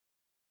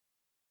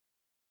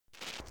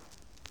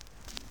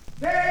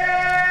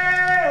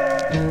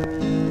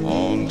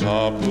On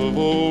top of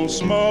Old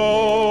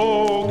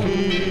Smoky.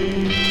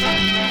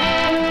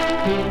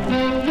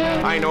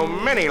 I know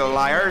many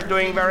liars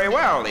doing very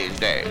well these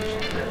days,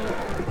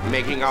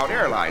 making out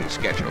airline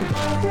schedules.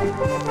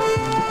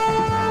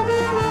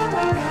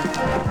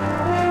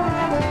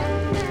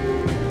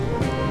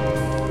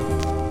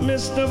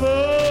 Mr.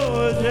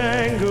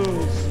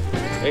 Bojangles,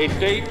 a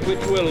date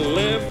which will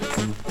live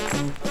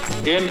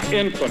in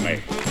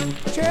infamy.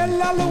 C'è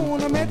la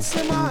luna,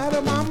 mezza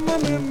mare, mamma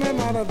mia, mi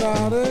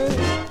maradare.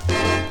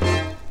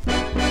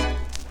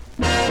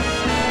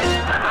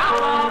 How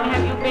long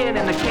have you been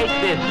in the cake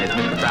business,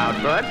 Mr.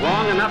 Proudfoot?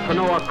 Long enough to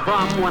know a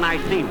crumb when I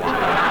see one.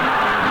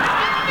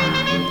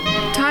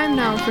 Time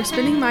now for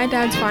Spinning My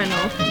Dad's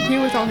Final.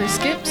 Here with all his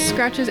skips,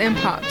 scratches, and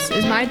pops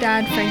is my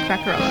dad, Frank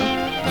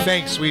Vaccarello.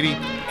 Thanks, sweetie.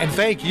 And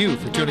thank you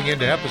for tuning in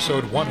to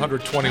episode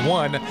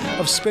 121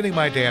 of Spinning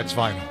My Dad's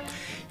Vinyl.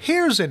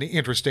 Here's an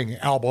interesting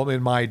album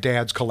in my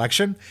dad's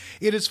collection.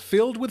 It is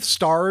filled with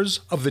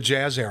stars of the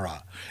jazz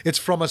era. It's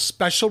from a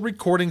special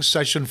recording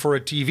session for a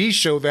TV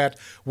show that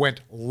went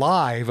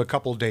live a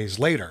couple days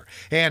later.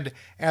 And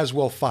as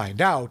we'll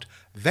find out,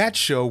 that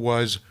show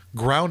was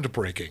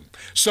groundbreaking.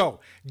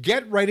 So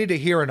get ready to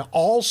hear an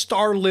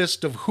all-star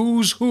list of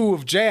who's who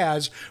of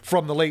jazz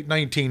from the late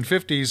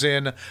 1950s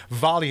in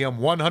Volume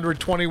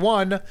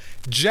 121,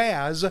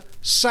 Jazz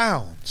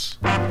Sounds.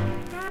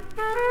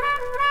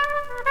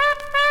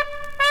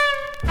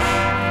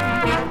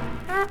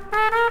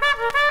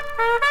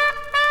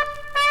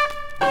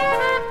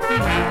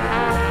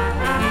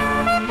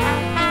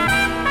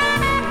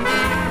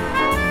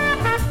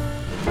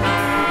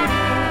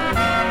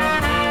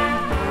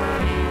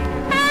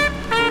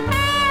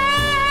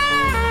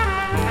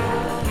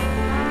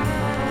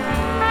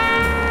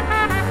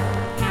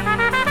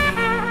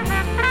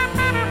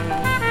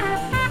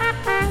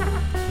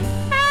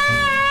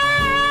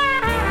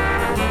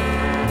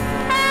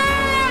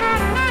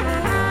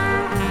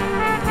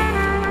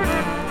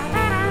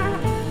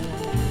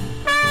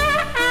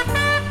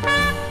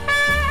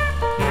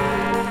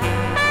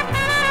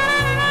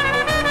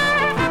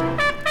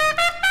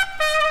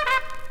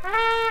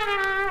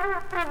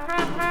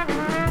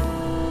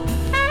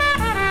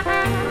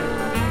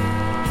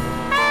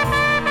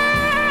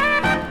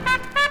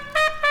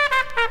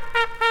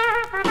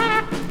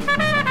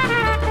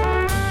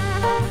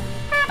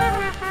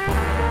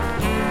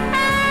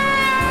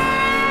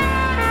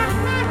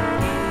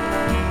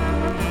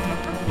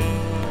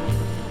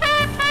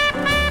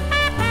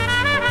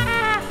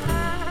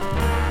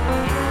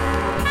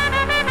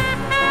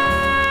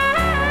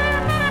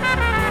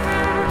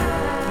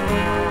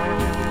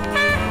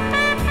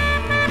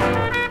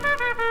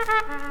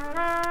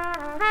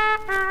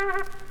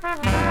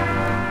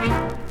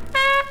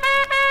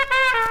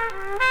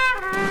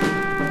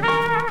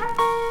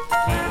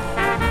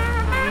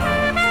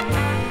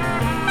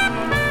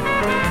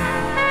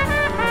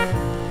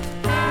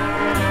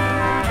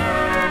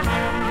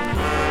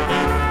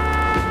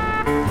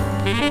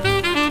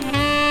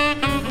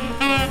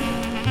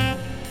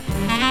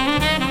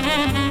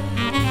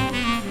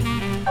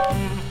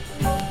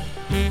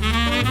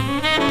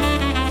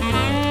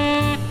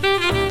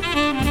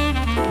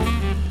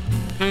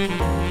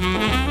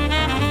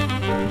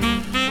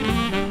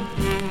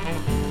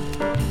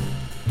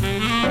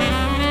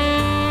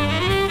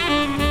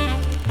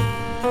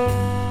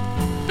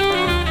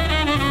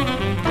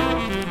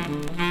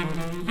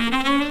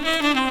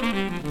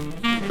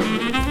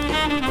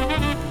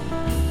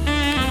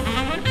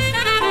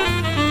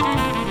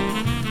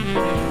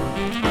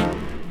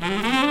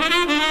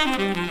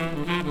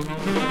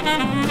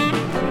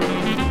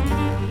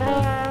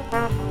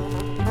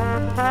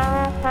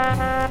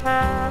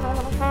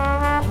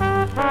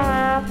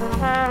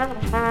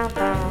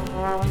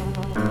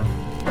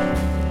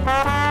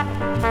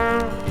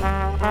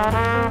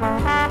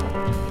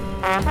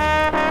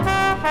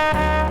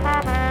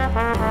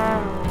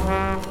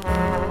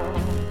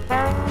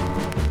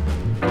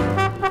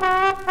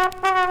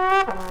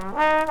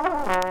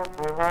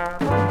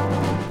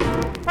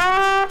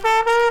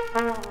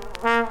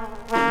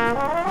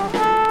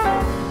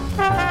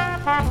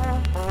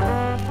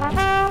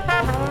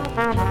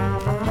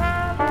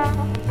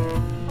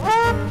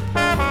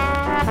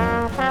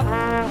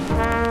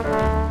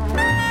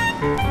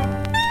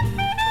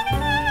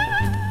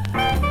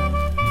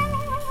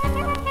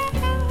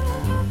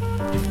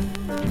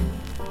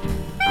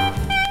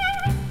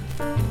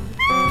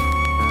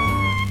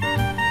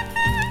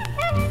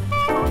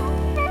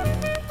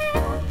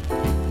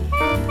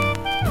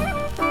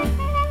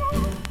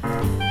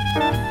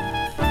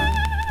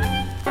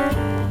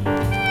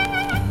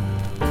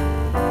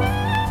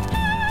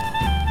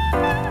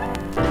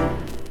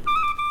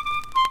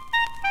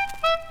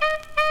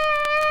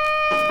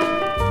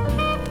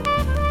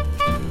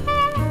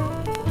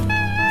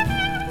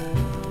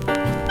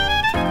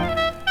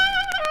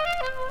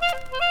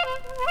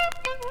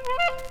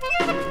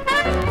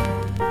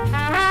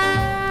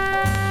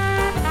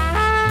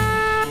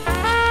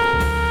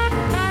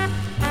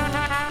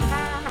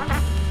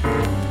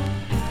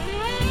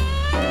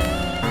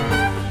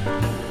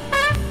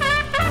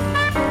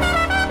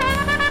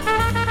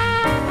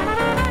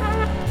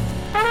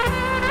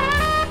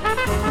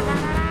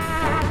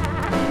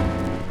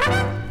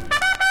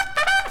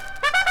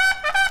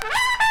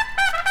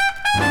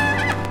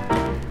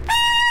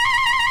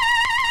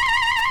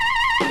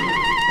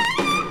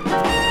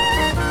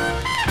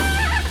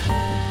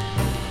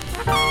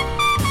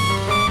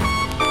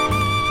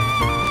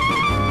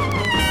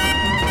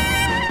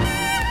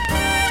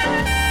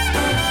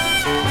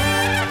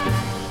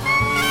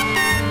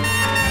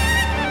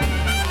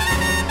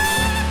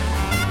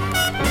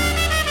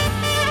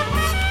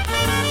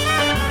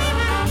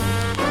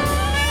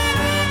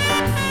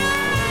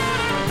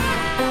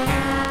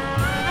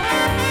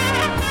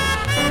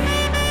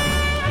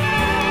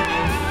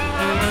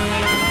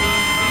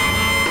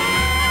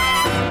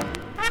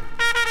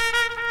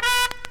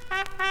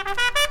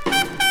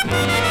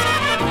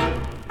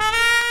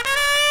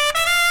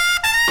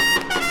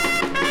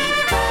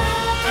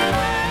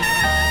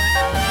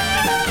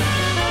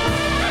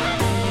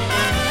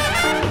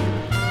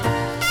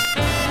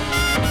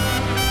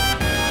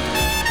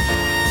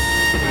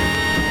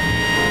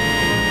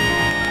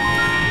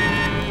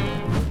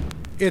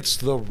 It's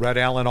the Red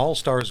Allen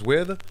All-Stars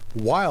with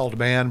Wild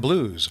Man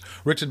Blues,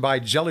 written by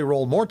Jelly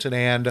Roll Morton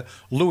and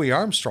Louis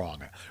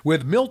Armstrong,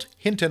 with Milt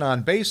Hinton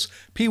on bass,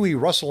 Pee Wee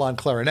Russell on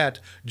clarinet,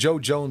 Joe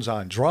Jones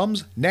on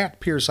drums, Nat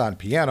Pierce on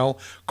piano,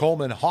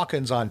 Coleman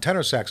Hawkins on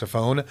tenor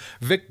saxophone,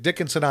 Vic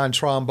Dickinson on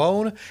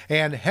trombone,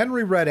 and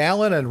Henry Red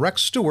Allen and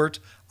Rex Stewart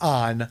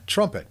on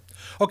trumpet.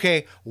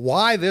 Okay,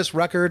 why this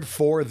record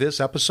for this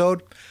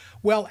episode?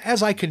 Well,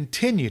 as I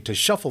continue to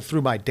shuffle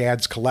through my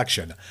dad's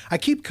collection, I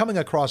keep coming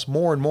across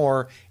more and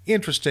more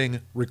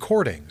interesting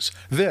recordings.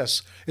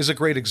 This is a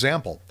great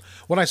example.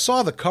 When I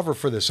saw the cover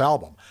for this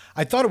album,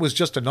 I thought it was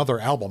just another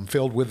album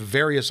filled with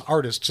various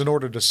artists in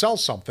order to sell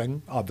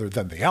something other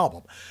than the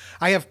album.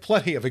 I have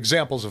plenty of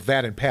examples of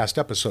that in past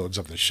episodes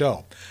of the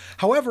show.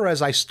 However,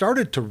 as I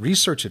started to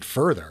research it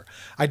further,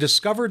 I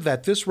discovered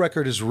that this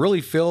record is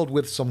really filled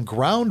with some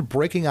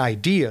groundbreaking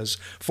ideas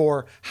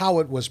for how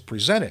it was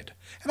presented.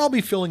 And I'll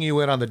be filling you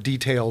in on the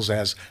details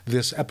as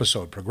this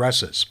episode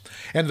progresses.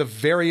 And the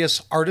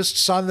various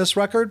artists on this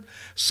record,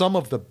 some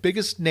of the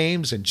biggest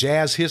names in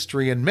jazz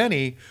history and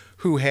many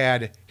who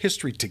had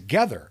history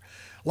together.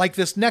 Like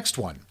this next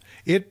one.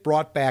 It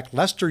brought back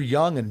Lester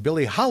Young and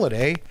Billie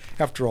Holiday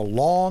after a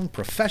long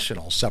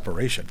professional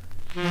separation.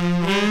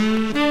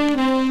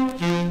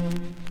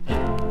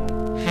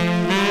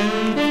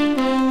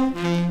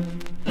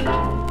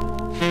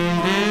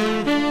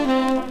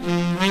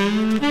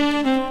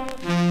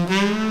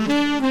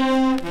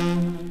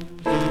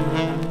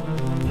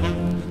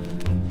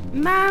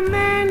 My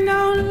man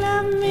don't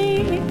love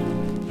me,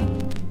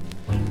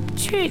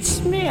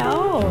 treats me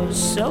oh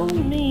so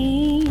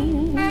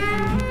mean.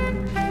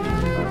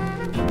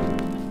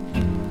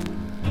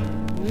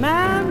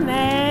 My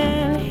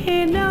man,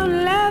 he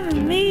don't love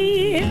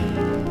me,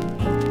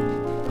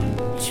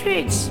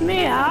 treats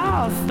me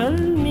awful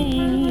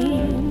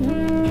mean.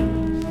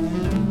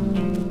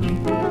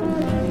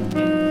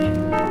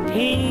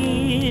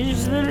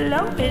 He's the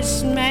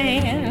lowest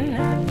man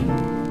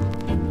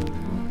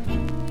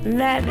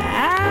that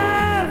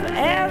I've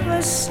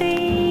ever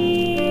seen.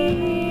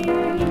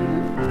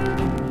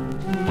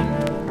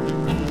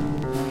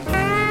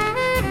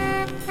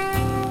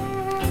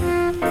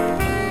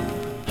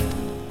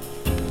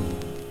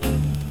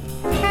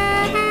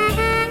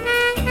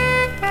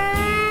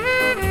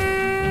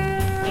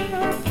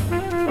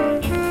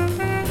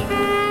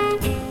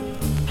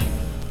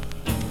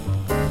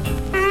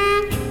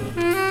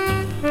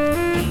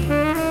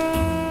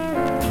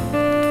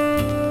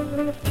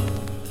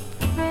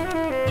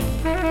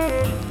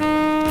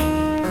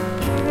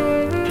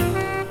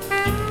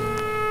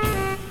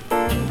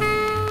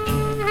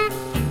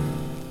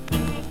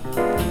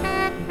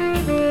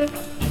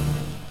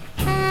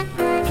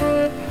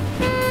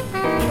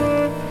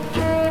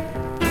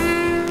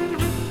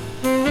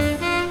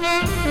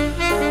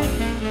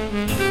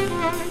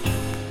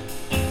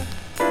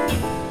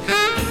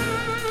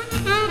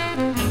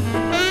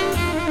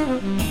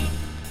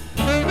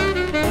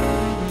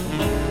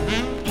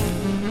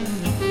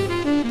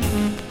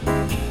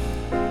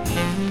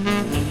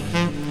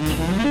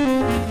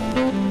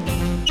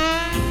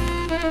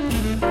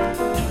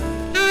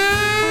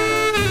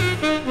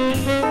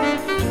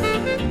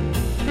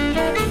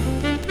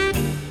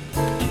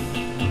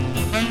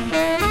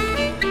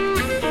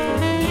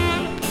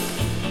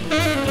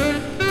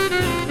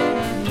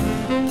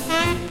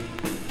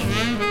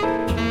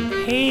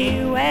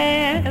 He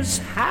wears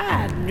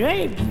high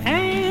draped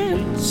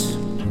pants,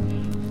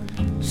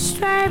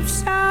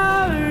 stripes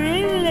are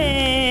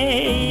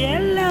really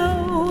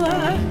yellow.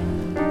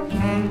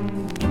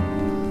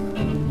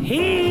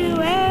 He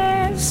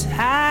wears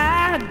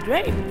high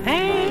draped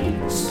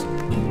pants,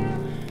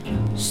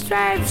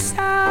 stripes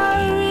are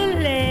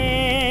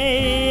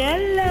really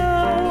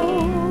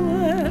yellow.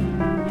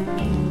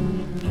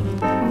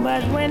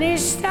 But when he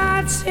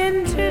starts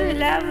in to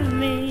love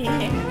me,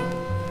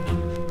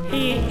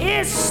 he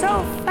is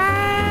so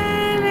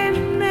fine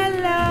and mellow.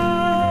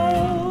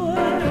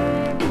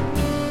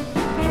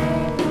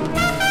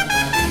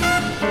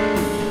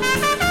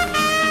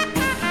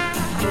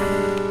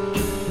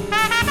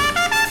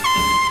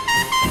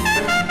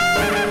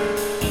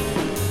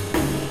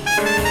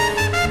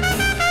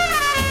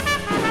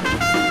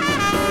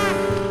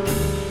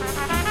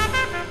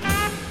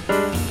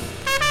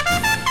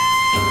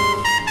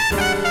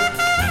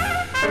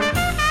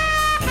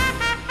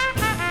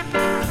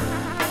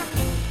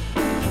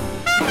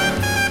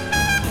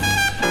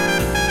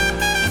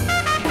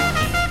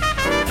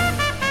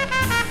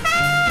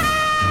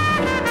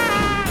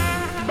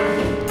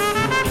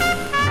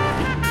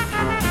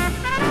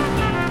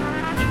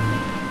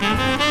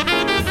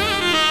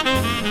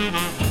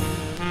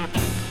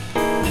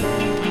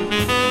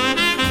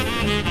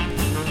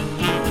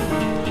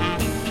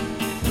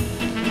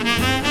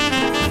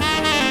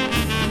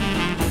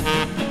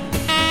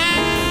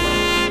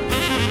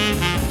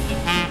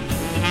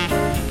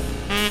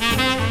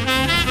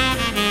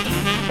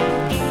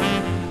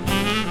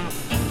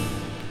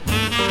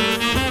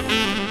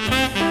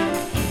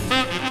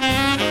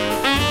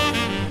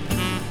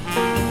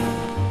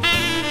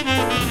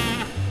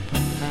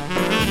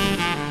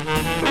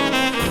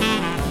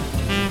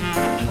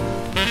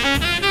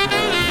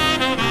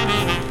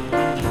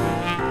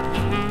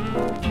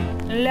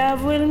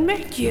 Love will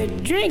make you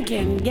drink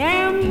and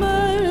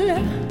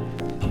gamble,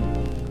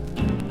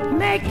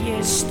 make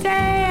you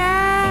stay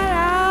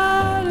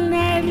out all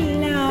night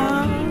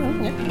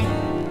long.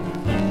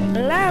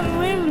 Love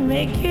will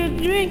make you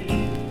drink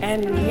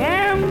and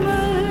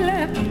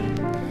gamble,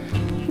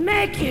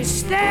 make you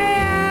stay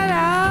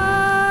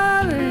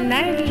out all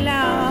night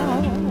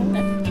long.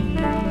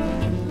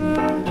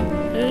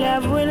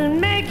 Love will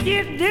make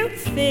you do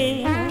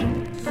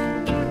things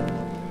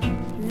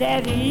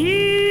that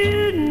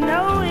you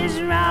know is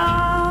wrong.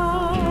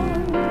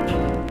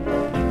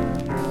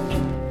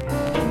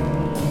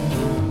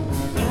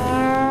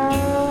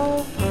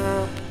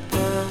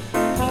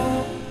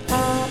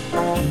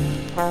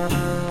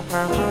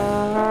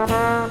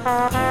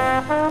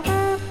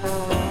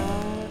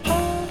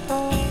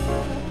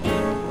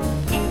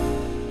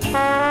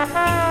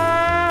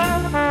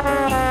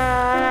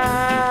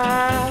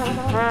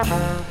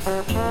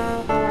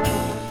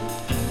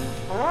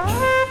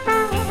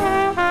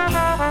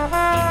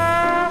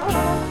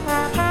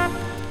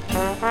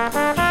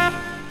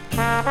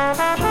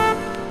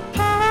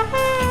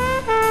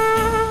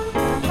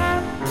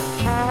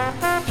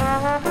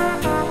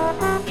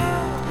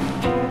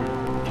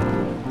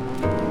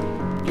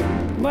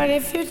 But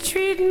if you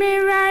treat me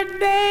right,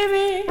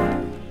 baby,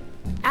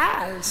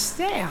 I'll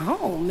stay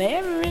home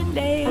every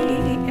day.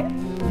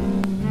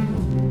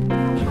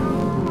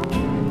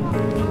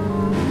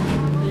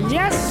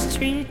 Just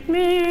treat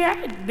me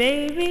right,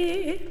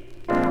 baby,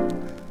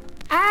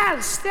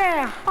 I'll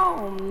stay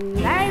home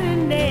night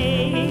and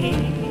day.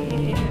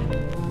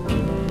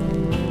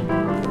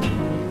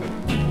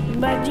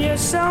 But you're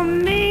so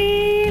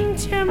mean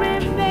to me,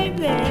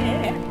 baby,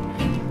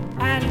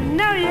 I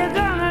know you're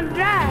gonna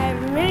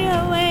drive me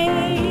away.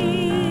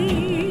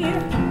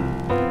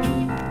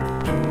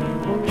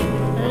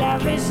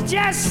 Love is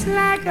just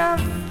like a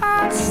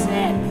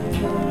faucet,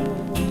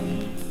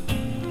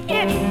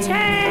 it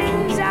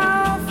turns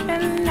off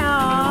and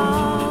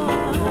on.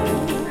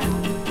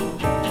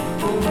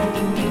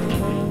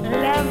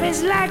 Love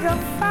is like a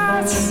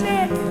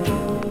faucet,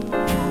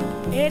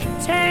 it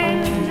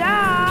turns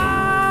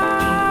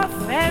off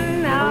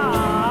and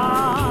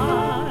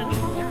on.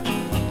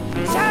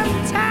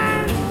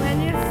 Sometimes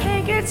when you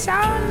think it's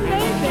on,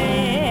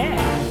 baby,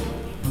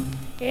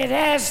 it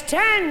has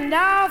turned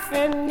off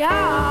and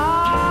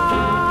gone.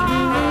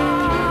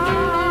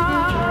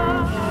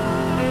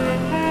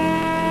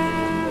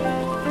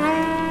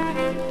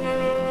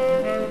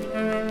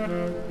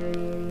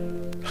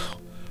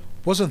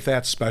 Wasn't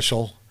that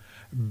special?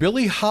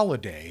 Billie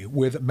Holiday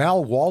with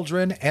Mal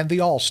Waldron and the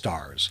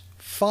All-Stars.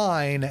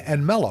 Fine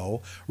and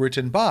Mellow,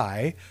 written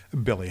by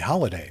Billie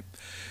Holiday.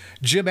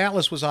 Jim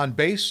Atlas was on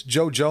bass,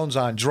 Joe Jones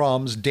on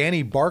drums,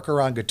 Danny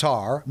Barker on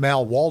guitar,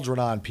 Mal Waldron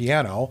on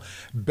piano,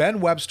 Ben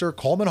Webster,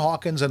 Coleman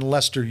Hawkins, and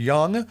Lester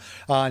Young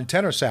on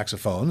tenor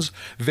saxophones,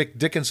 Vic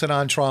Dickinson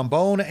on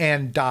trombone,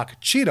 and Doc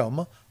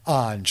Cheatham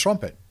on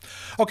trumpet.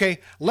 Okay,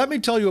 let me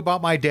tell you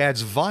about my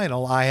dad's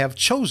vinyl I have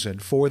chosen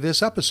for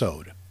this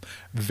episode.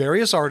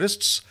 Various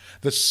artists,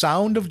 The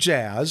Sound of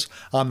Jazz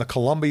on the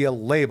Columbia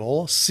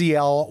label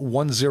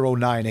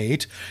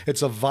CL1098.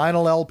 It's a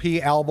vinyl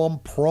LP album,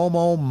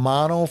 promo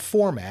mono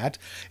format.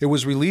 It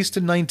was released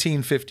in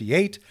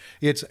 1958.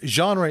 Its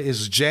genre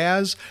is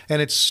jazz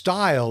and its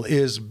style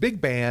is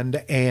big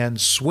band and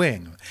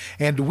swing.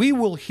 And we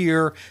will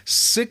hear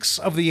 6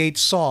 of the 8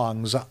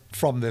 songs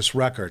from this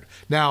record.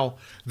 Now,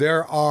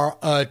 there are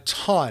a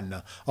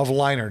ton of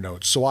liner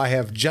notes, so I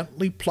have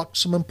gently plucked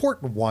some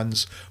important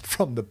ones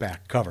from the back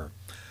cover.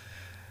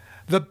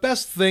 The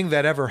best thing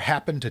that ever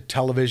happened to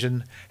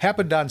television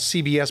happened on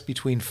CBS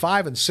between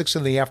 5 and 6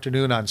 in the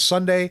afternoon on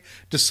Sunday,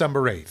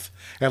 December 8th.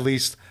 At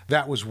least,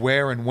 that was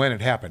where and when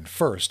it happened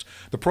first.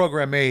 The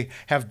program may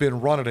have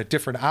been run at a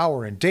different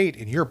hour and date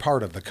in your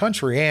part of the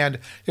country, and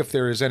if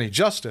there is any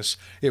justice,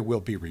 it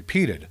will be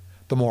repeated.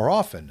 The more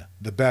often,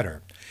 the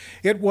better.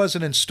 It was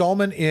an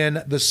installment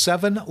in the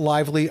 7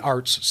 Lively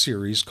Arts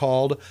series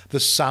called The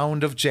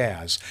Sound of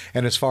Jazz,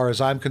 and as far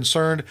as I'm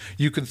concerned,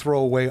 you can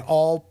throw away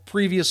all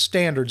previous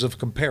standards of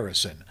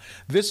comparison.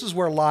 This is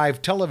where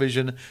live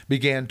television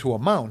began to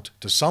amount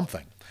to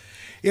something.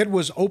 It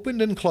was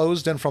opened and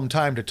closed and from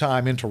time to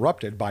time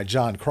interrupted by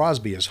John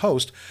Crosby as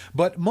host,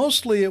 but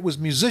mostly it was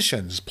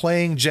musicians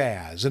playing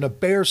jazz in a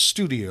bare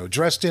studio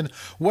dressed in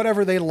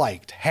whatever they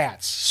liked,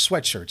 hats,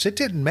 sweatshirts, it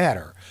didn't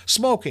matter,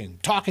 smoking,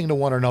 talking to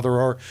one another,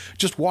 or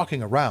just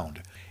walking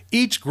around.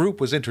 Each group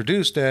was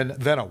introduced and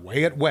then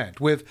away it went,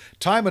 with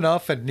time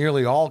enough in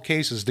nearly all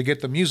cases to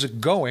get the music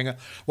going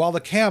while the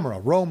camera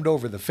roamed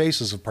over the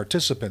faces of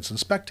participants and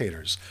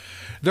spectators.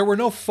 There were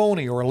no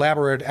phony or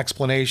elaborate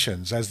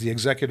explanations, as the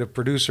executive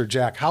producer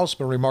Jack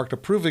Houseman remarked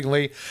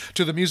approvingly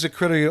to the music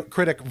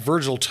critic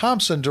Virgil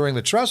Thompson during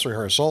the dress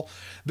rehearsal.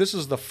 This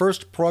is the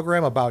first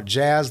program about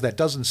jazz that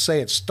doesn't say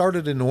it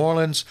started in New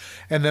Orleans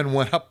and then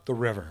went up the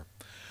river.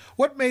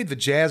 What made the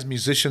jazz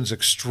musicians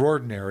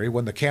extraordinary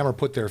when the camera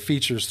put their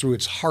features through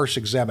its harsh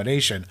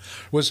examination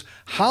was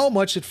how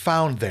much it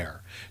found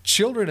there.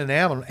 Children and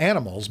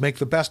animals make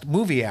the best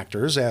movie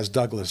actors, as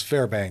Douglas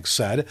Fairbanks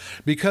said,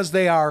 because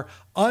they are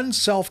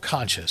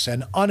unself-conscious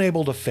and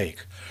unable to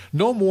fake.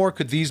 No more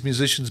could these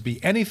musicians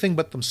be anything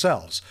but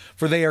themselves,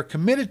 for they are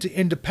committed to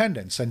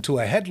independence and to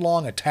a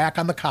headlong attack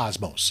on the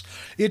cosmos.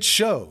 It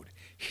showed.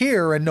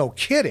 Here, and no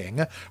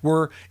kidding,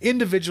 were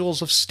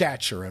individuals of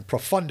stature and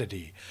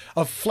profundity,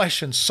 of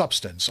flesh and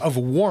substance, of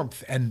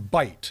warmth and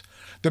bite.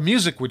 The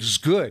music was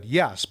good,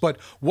 yes, but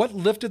what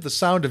lifted the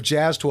sound of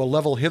jazz to a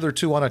level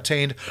hitherto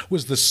unattained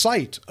was the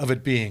sight of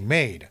it being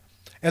made.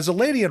 As a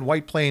lady in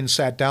White Plains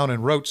sat down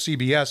and wrote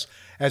CBS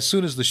as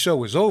soon as the show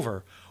was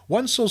over,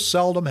 one so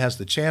seldom has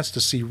the chance to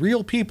see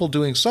real people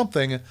doing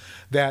something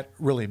that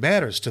really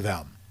matters to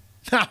them.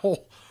 Now,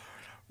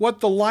 what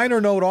the liner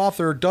note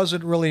author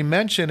doesn't really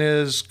mention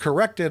is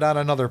corrected on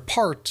another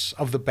part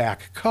of the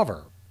back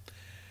cover.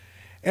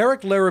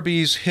 Eric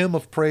Larrabee's hymn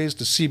of praise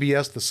to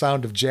CBS, The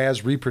Sound of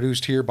Jazz,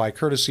 reproduced here by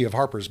courtesy of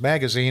Harper's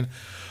Magazine,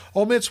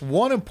 omits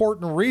one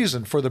important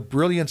reason for the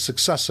brilliant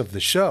success of the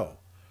show.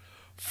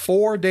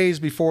 4 days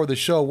before the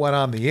show went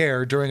on the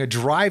air, during a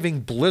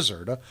driving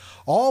blizzard,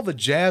 all the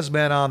jazz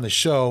men on the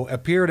show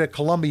appeared at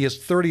Columbia's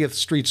 30th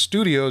Street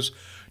studios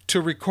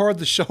to record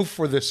the show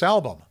for this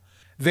album.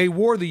 They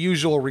wore the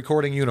usual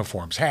recording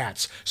uniforms,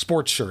 hats,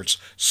 sports shirts,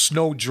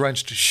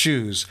 snow-drenched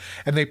shoes,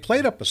 and they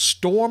played up a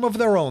storm of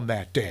their own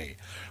that day.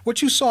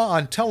 What you saw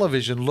on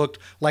television looked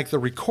like the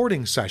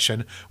recording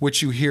session,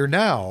 which you hear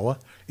now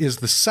is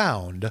the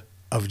sound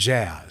of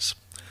jazz.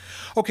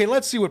 Okay,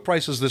 let's see what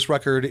prices this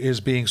record is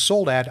being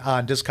sold at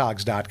on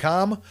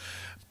Discogs.com.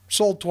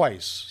 Sold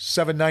twice,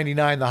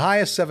 $7.99 the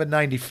highest,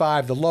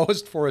 $7.95 the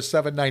lowest for a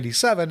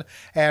 $7.97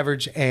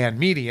 average and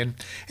median,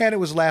 and it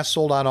was last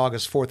sold on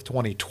August 4th,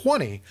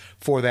 2020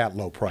 for that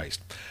low price.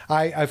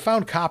 I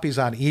found copies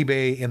on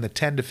eBay in the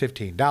 $10 to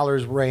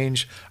 $15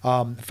 range,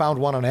 found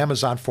one on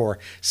Amazon for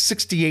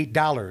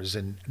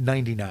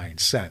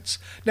 $68.99.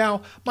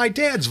 Now, my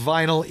dad's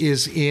vinyl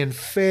is in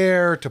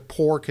fair to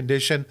poor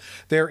condition.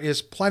 There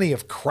is plenty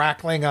of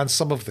crackling on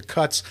some of the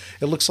cuts.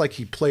 It looks like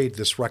he played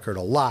this record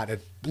a lot,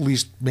 at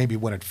least maybe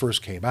when it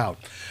first came out.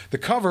 The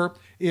cover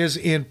is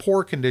in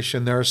poor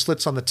condition. There are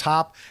slits on the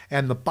top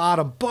and the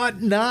bottom,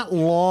 but not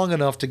long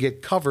enough to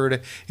get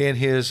covered in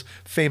his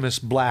famous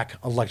black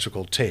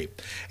electrical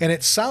tape. And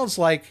it sounds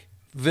like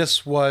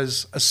this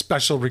was a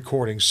special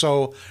recording,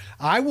 so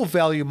I will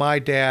value my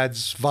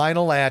dad's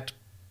vinyl at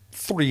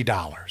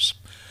 $3.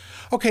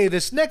 Okay,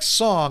 this next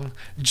song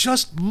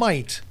just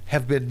might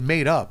have been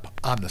made up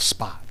on the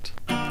spot.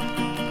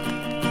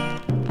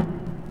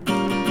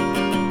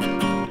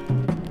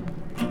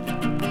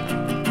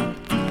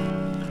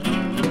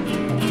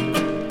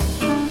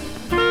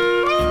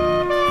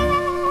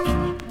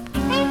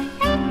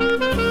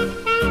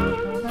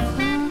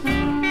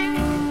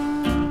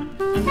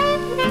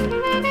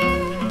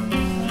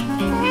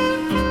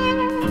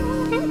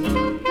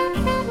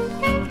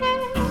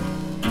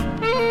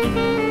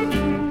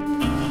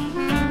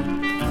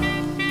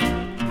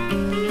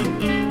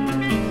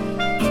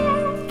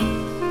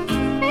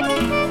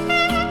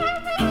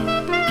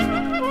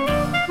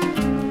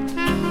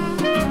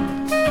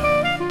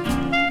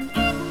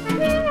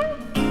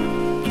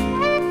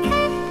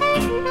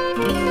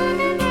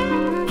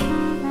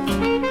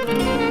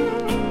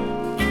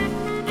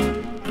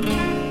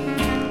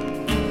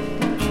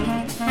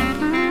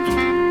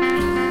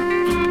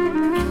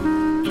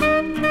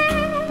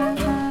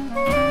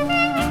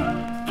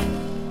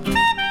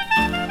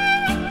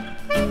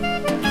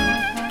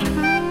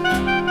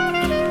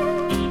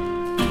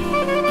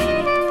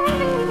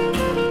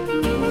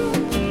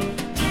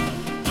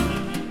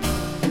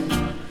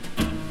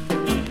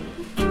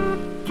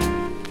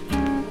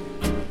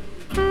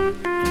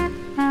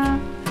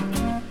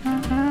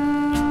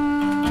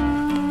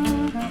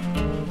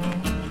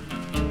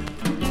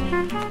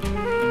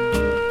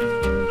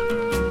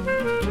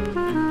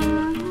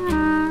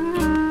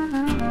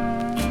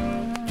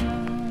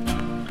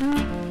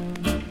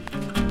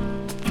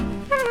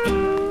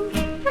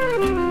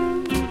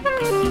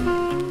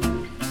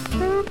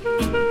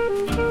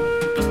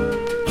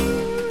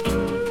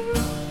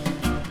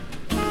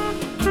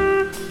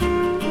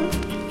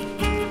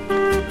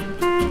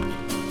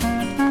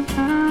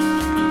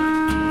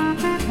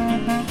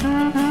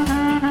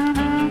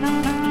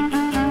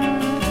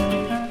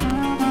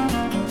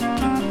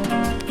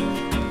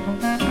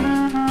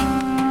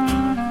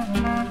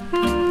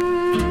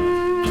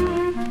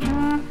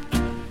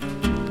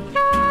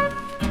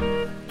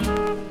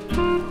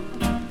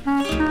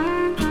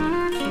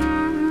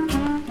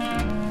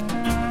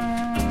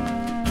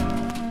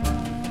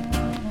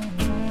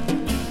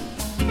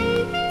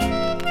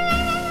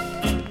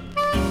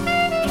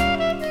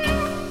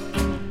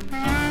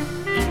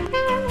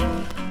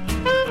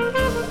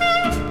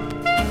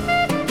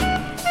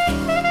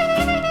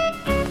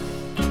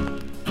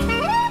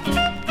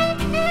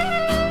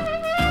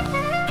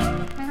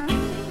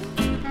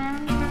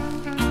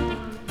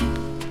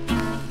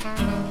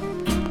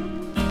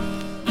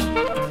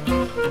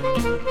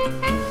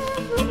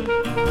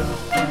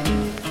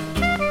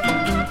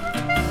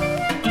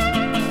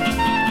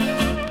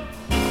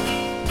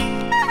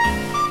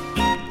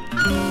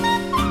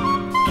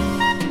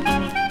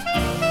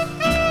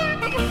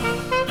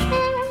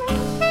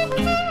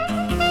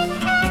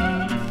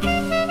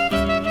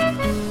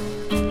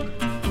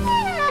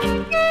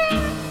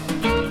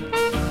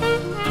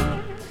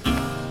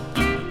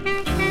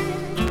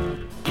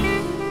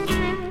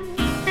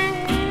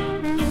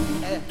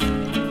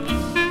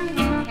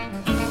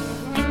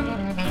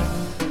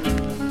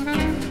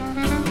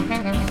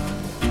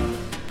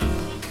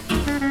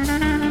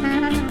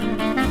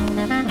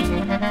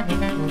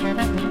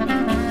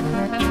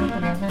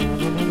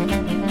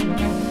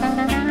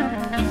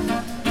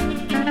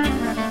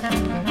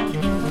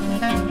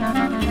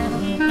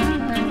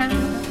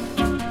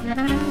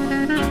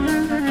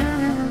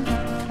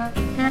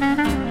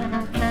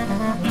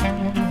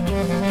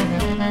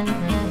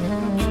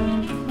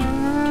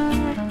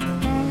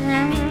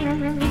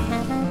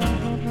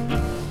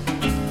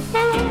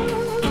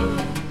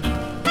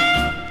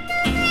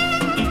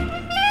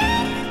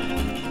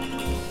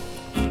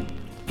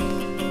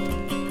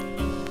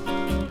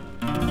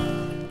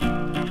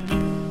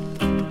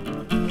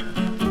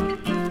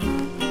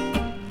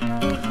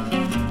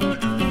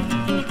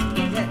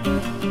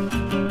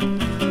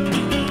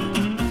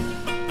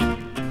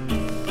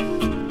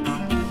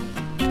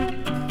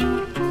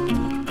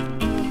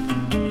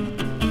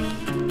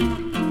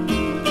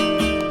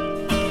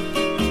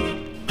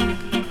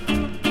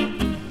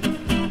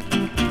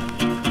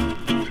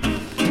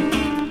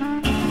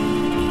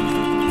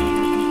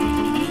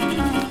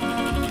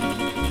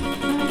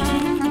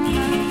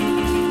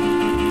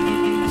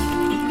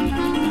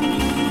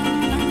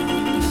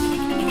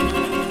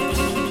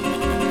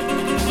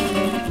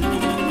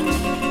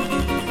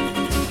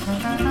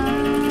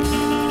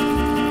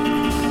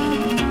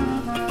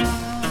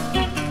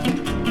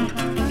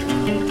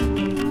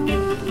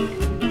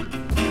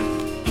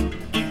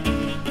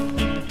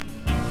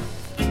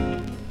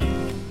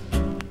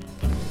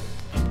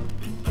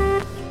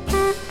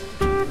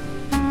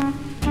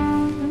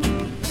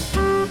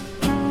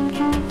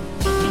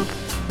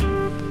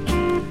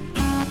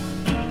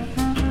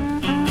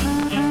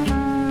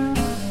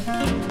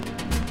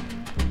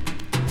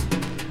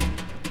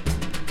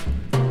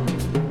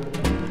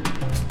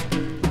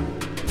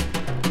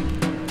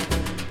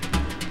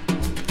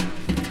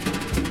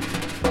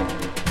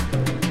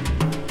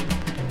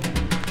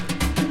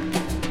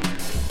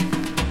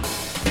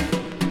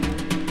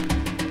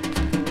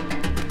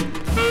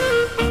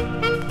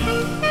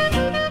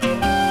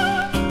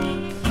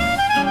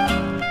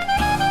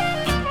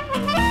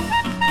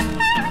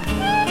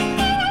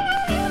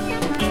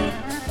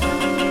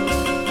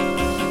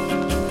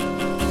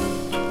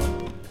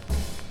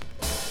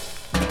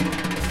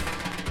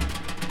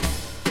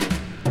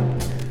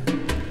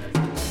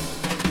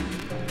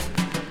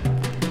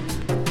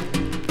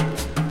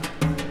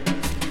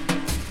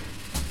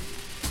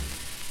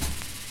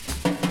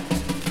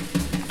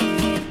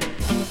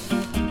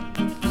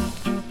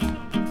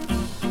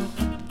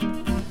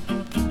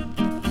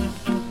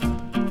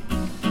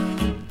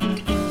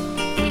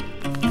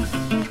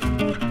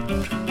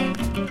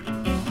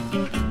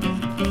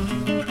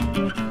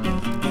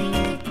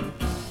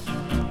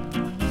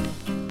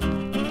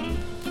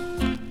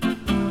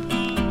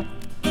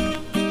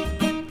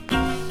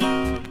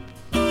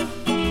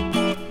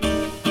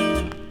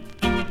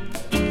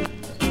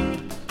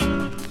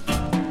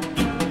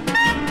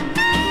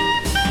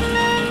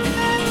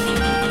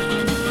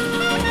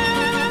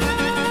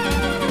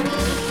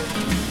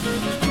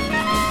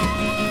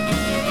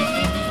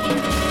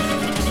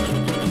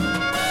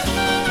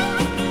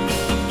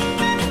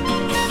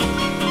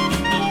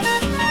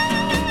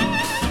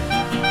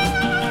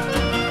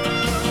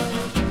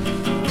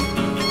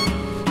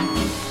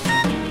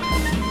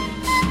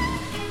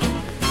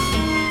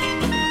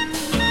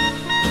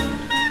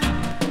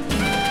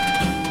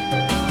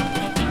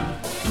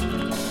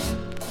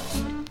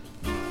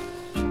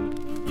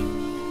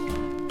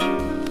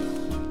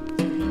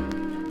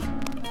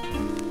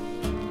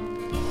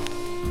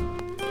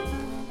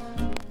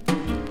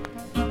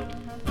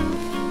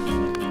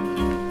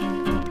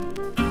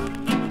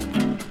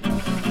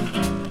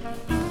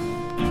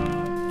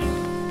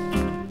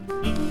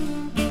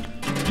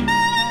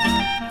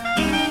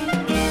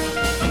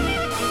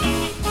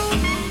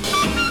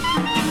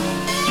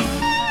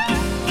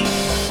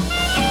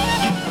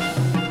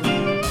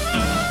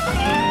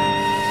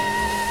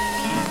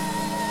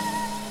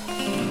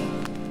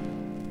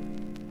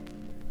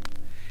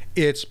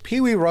 It's Pee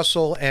Wee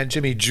Russell and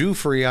Jimmy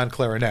Jufree on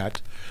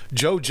clarinet,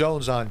 Joe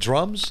Jones on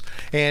drums,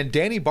 and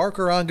Danny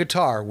Barker on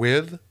guitar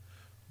with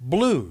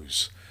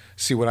Blues.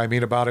 See what I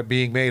mean about it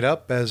being made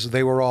up, as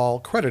they were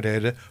all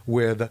credited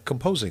with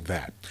composing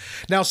that.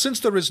 Now, since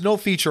there is no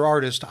feature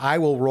artist, I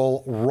will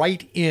roll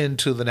right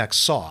into the next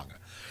song.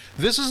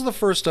 This is the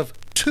first of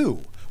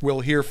two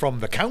we'll hear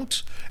from the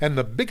Count and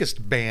the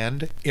biggest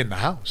band in the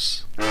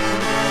house.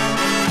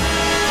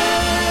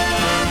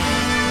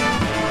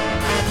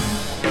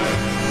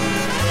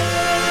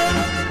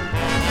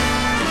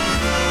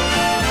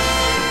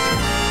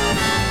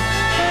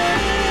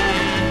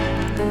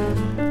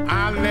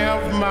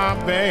 My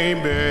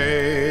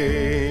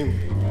baby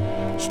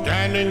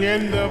standing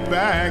in the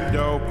back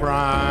door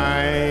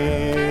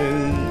crying.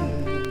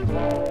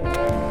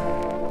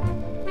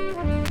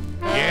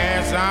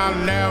 Yes, I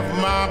left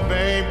my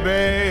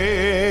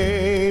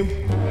baby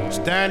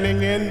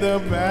standing in the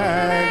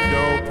back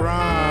door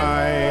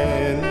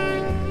crying.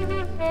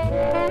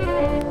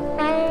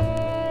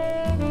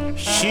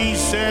 She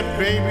said,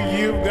 baby,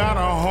 you've got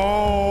a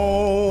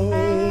home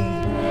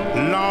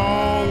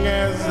long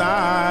as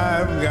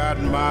I've got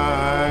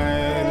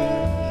mine.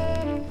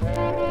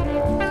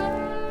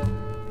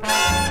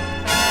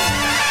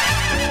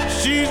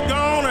 She's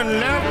gone and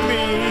left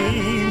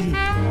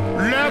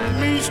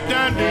me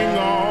standing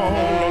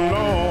all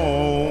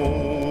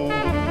alone.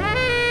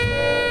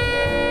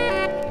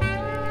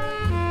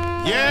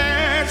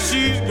 Yeah,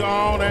 she's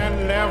gone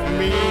and left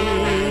me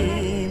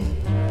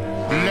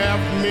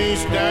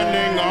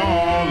standing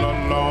all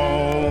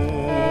alone.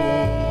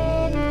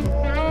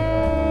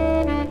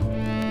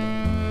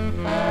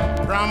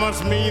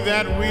 Promised me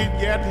that we'd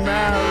get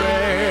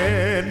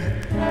married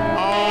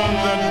on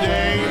the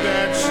day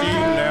that she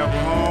left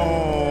home.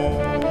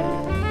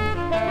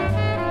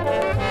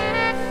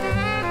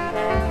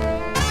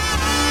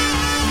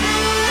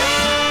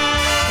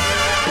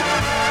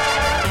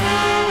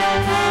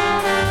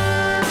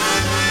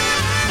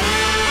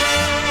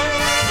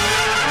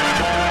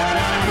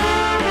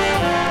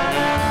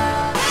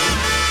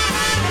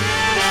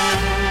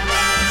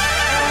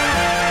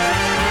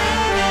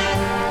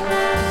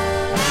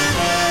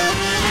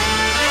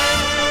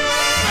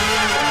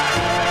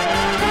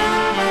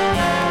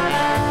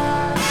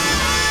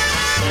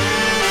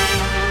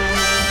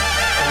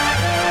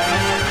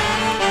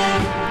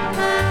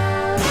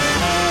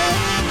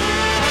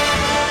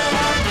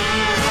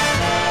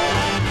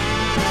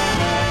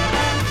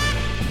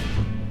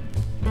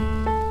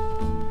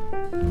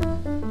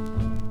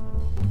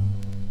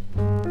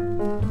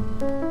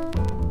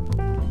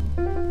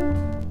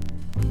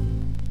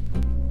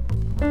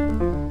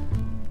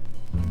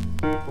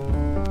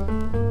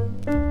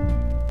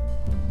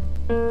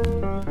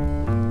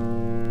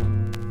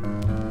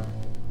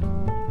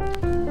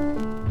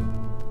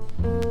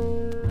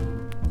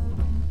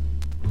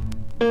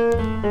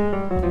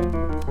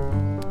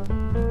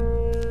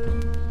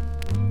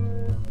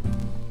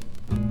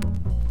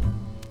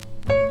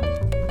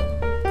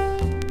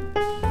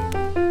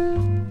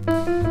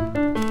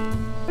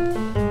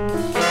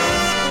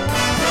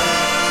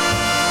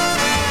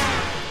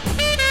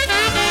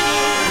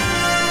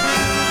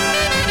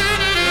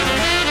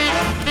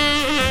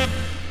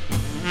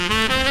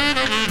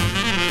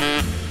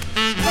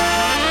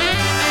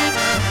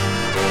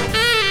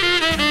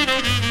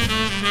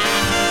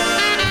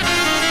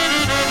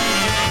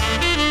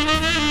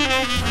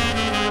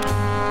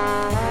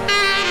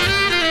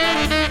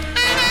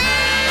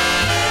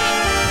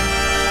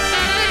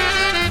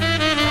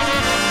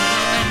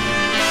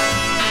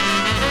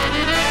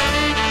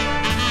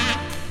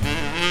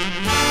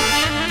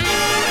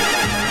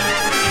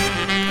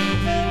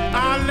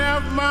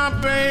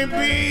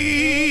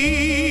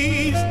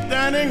 Baby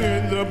standing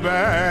in the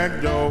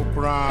back door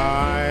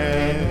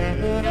crying.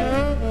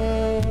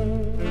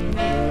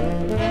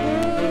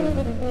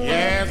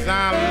 Yes,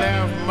 I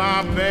left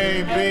my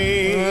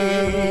baby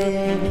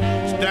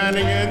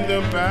standing in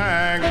the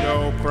back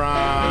door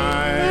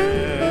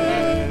crying.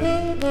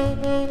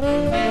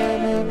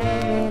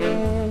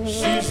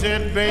 She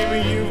said,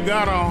 baby, you've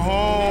got a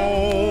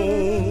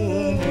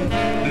home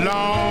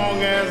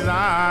long as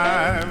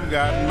I've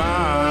got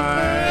mine.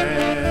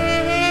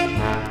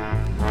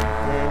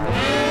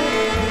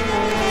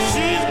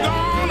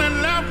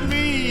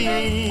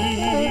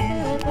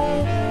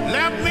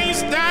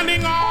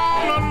 Standing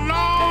all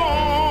alone.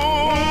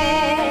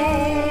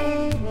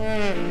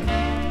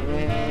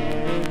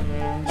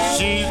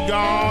 She's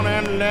gone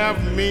and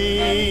left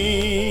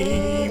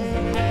me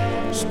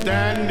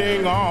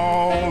standing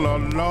all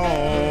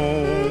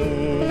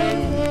alone.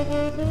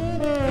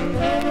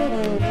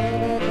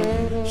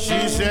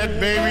 She said,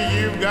 baby,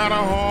 you've got a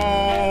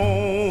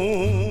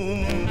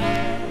home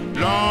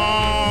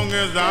long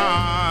as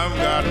I've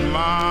got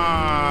mine.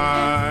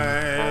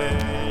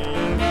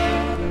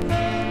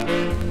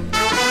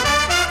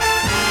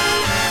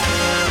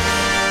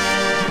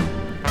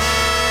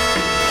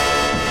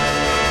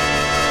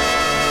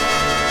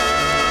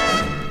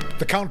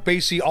 The Count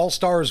Basie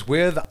All-Stars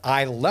with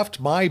I Left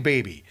My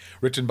Baby,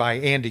 written by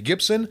Andy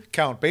Gibson,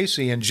 Count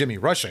Basie, and Jimmy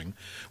Rushing,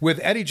 with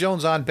Eddie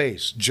Jones on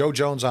bass, Joe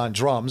Jones on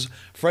drums,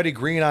 Freddie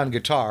Green on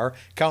guitar,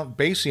 Count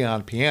Basie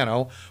on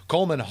piano,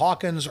 Coleman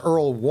Hawkins,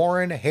 Earl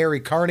Warren, Harry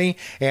Carney,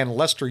 and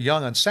Lester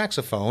Young on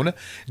saxophone,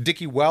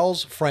 Dickie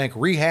Wells, Frank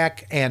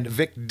Rehack, and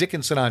Vic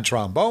Dickinson on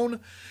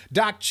trombone,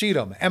 Doc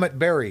Cheatham, Emmett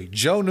Berry,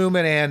 Joe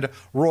Newman, and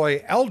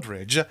Roy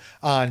Eldridge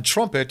on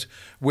trumpet,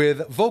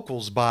 with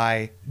vocals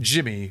by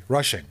Jimmy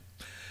Rushing.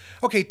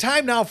 Okay,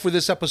 time now for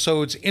this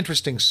episode's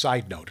interesting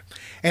side note,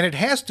 and it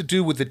has to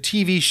do with the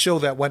TV show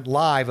that went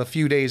live a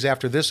few days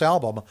after this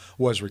album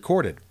was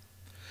recorded.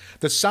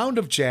 The Sound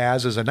of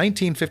Jazz is a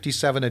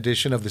 1957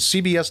 edition of the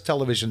CBS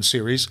television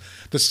series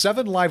The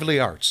Seven Lively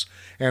Arts,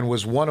 and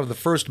was one of the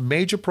first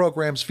major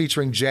programs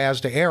featuring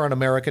jazz to air on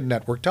American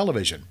network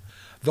television.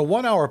 The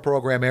one-hour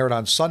program aired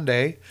on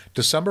Sunday,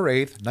 December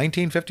 8,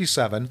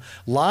 1957,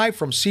 live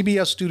from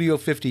CBS Studio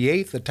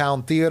 58, the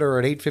Town Theater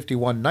at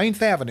 851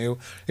 9th Avenue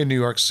in New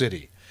York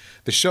City.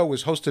 The show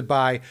was hosted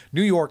by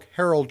New York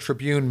Herald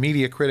Tribune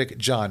media critic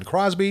John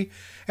Crosby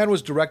and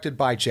was directed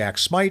by Jack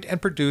Smite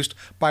and produced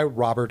by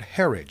Robert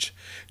Herridge.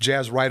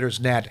 Jazz writers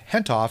Nat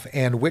Hentoff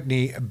and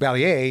Whitney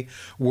Balliet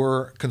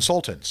were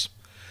consultants.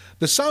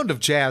 The Sound of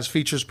Jazz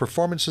features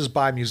performances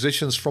by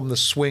musicians from the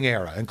swing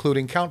era,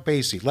 including Count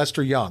Basie,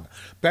 Lester Young,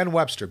 Ben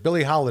Webster,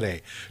 Billie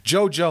Holiday,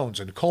 Joe Jones,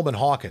 and Coleman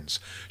Hawkins.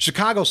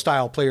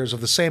 Chicago-style players of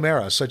the same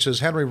era, such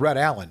as Henry Red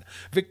Allen,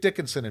 Vic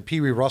Dickinson, and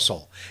Pee Wee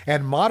Russell.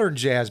 And modern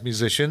jazz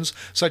musicians,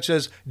 such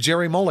as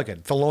Jerry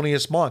Mulligan,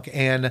 Thelonious Monk,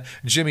 and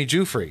Jimmy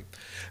Giuffre.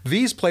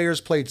 These players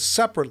played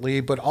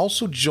separately, but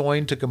also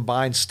joined to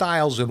combine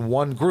styles in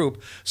one group,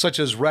 such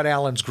as Red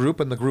Allen's group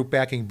and the group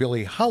backing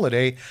Billie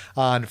Holiday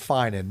on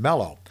Fine and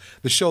Mellow.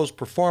 The show's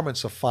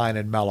performance of Fine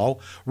and Mellow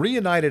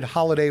reunited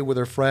Holiday with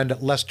her friend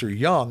Lester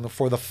Young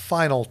for the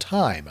final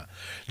time.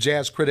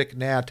 Jazz critic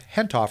Nat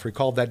Hentoff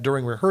recalled that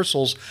during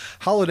rehearsals,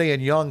 Holiday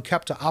and Young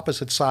kept to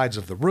opposite sides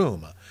of the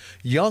room.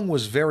 Young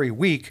was very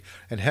weak,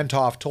 and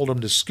Hentoff told him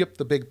to skip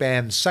the big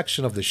band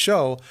section of the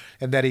show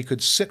and that he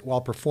could sit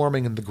while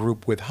performing in the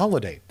group with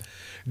Holiday.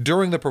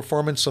 During the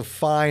performance of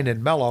Fine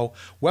and Mellow,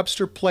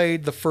 Webster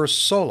played the first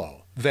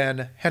solo.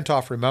 Then,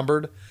 Hentoff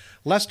remembered,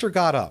 Lester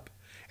got up,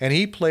 and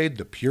he played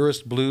the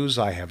purest blues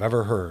I have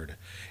ever heard.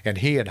 And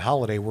he and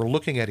Holiday were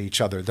looking at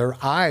each other. Their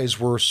eyes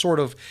were sort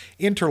of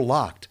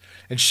interlocked,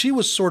 and she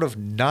was sort of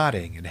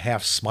nodding and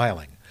half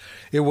smiling.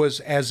 It was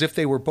as if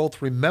they were both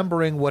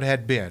remembering what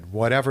had been,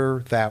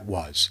 whatever that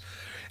was.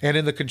 And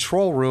in the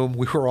control room,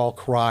 we were all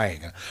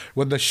crying.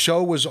 When the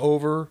show was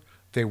over,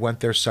 they went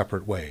their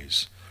separate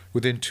ways.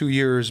 Within 2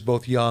 years,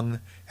 both Young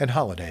and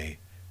Holiday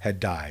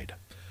had died.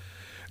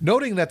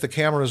 Noting that the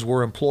cameras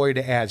were employed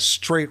as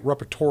straight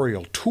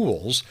repertorial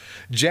tools,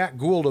 Jack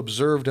Gould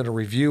observed in a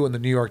review in the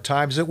New York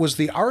Times, it was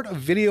the art of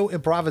video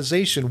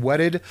improvisation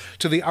wedded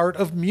to the art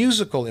of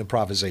musical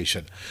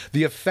improvisation.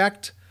 The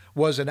effect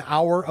was an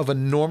hour of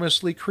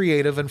enormously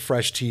creative and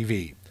fresh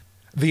TV.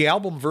 The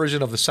album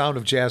version of the Sound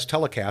of Jazz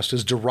telecast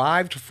is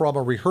derived from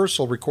a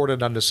rehearsal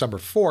recorded on December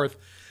 4th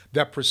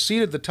that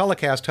preceded the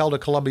telecast held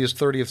at Columbia's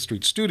 30th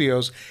Street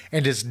Studios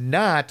and is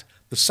not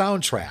the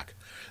soundtrack.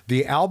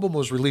 The album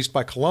was released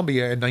by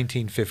Columbia in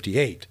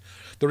 1958.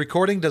 The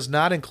recording does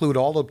not include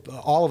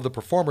all of the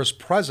performers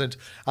present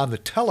on the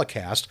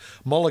telecast.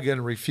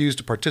 Mulligan refused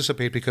to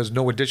participate because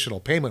no additional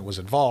payment was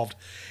involved,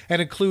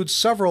 and includes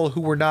several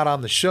who were not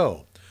on the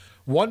show.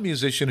 One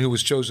musician who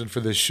was chosen for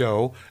this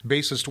show,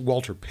 bassist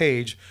Walter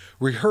Page,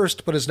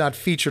 rehearsed but is not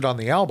featured on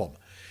the album.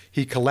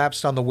 He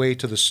collapsed on the way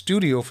to the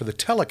studio for the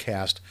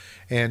telecast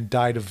and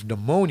died of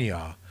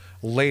pneumonia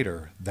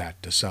later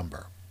that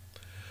December.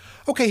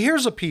 Okay,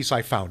 here's a piece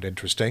I found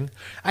interesting.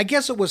 I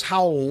guess it was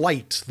how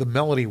light the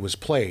melody was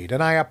played,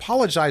 and I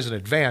apologize in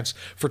advance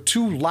for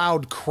 2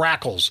 loud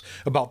crackles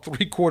about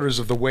 3/4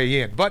 of the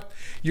way in, but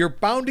you're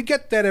bound to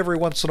get that every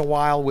once in a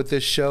while with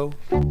this show.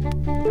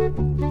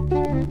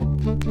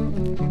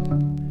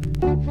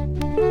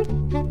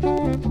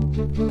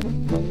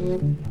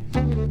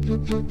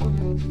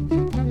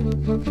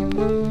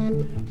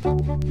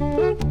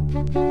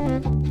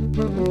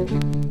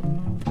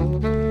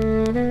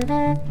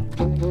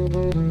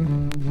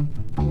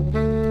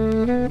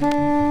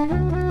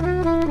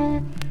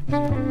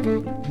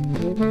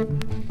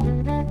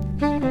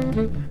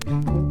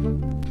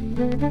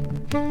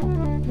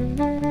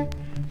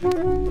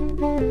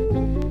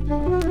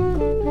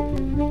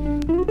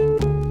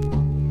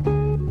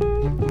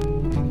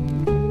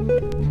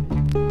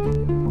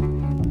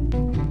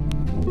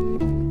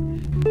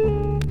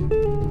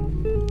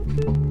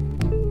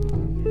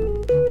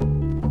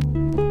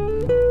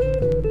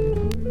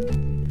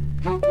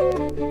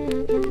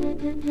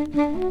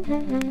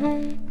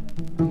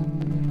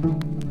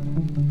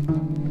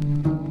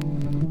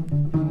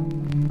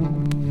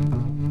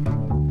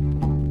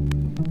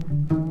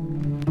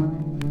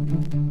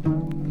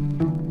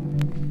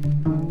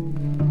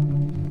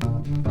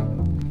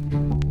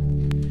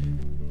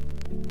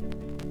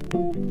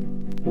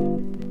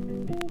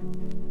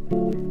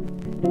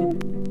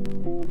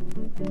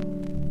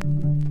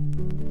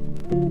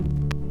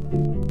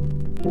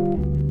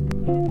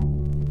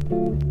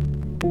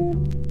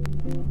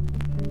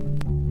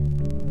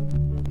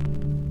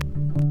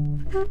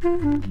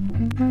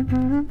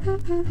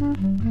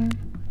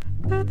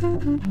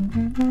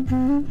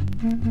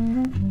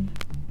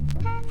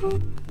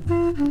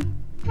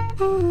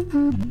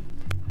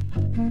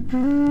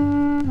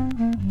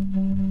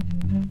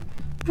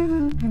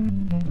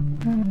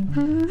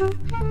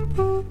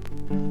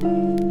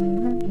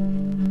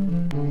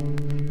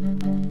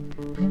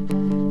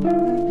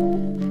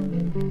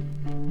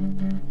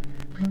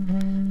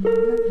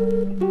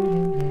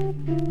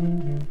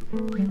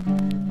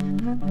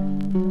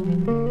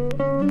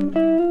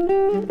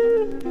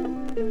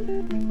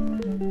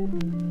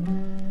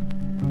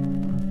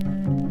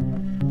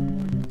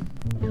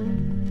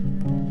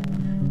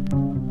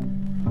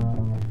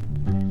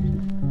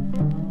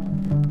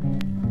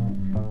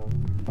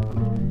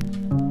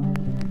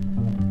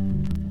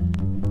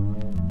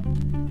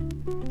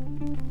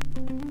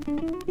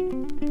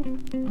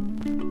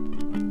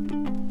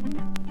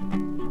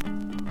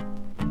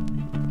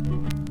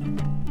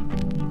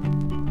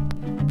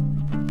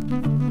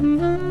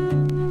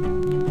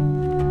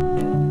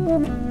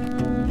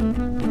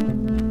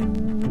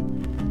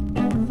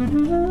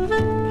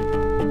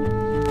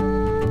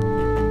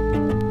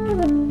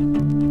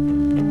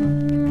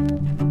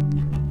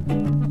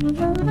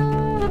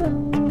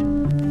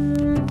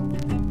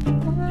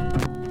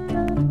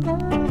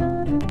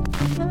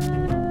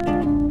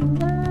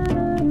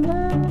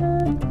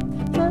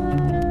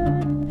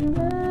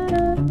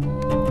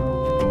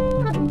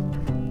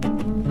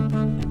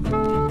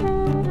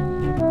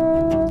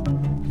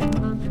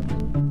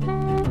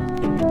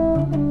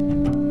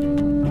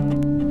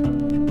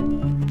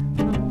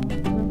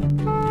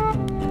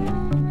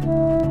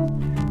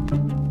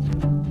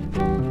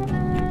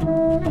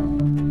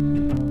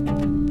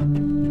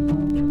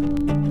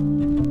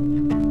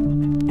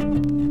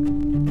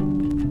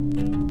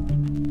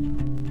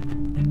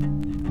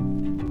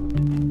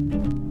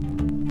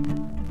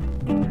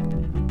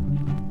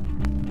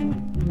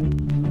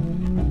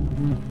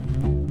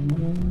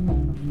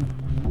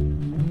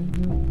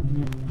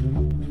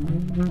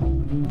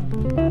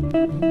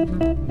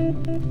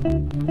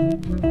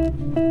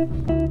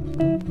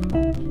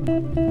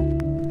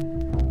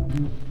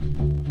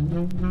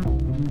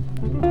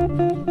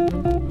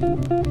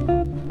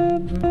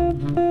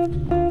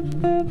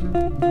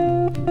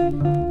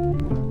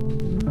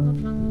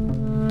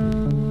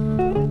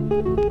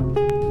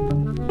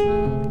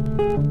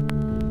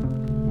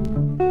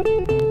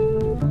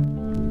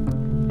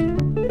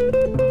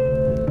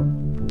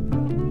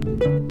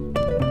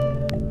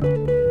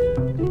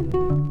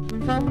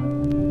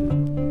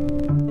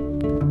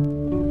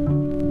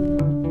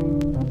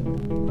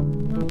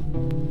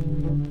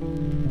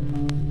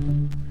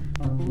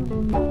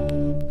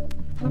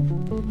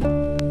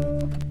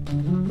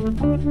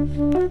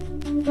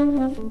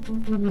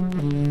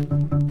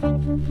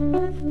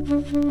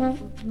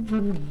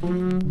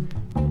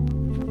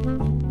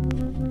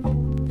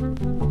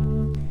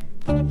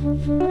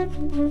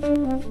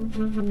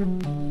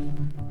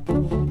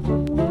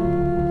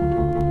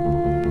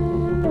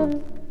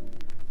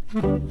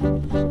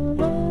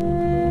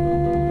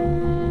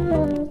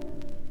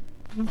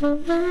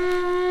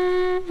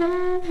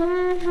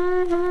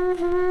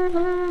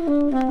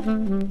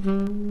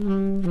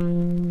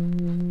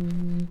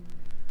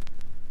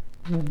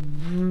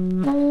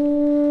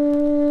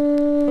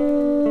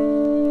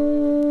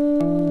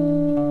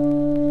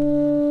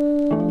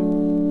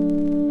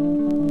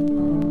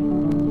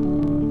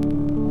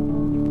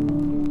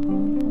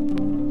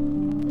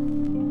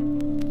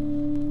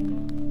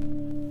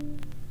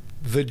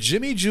 The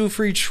Jimmy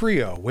Giuffre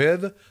Trio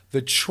with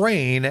The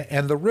Train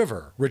and the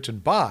River, written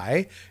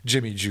by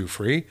Jimmy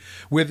Giuffre,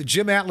 with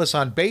Jim Atlas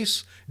on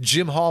bass,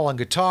 Jim Hall on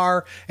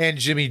guitar, and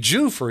Jimmy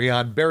Giuffre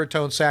on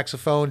baritone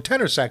saxophone,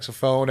 tenor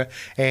saxophone,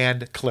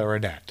 and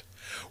clarinet.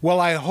 Well,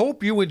 I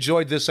hope you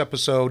enjoyed this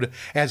episode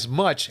as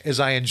much as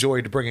I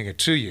enjoyed bringing it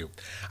to you.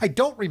 I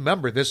don't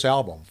remember this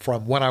album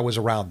from when I was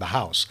around the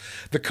house.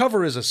 The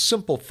cover is a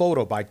simple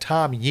photo by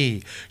Tom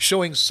Yee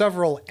showing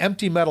several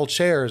empty metal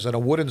chairs and a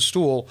wooden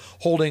stool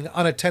holding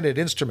unattended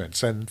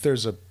instruments, and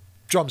there's a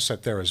drum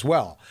set there as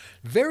well.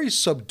 Very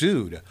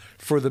subdued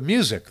for the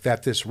music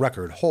that this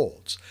record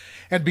holds.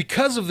 And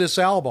because of this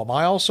album,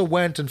 I also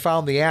went and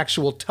found the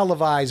actual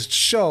televised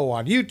show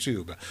on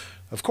YouTube.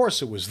 Of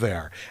course it was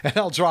there, and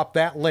I'll drop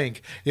that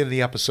link in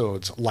the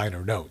episode's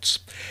liner notes.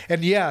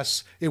 And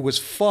yes, it was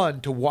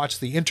fun to watch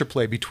the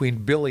interplay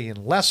between Billy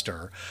and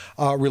Lester,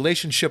 a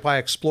relationship I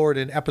explored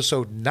in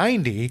episode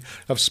 90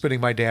 of Spinning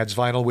My Dad's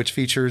Vinyl, which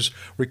features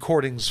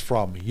recordings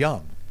from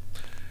Young.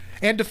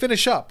 And to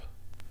finish up,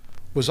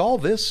 was all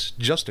this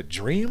just a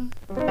dream?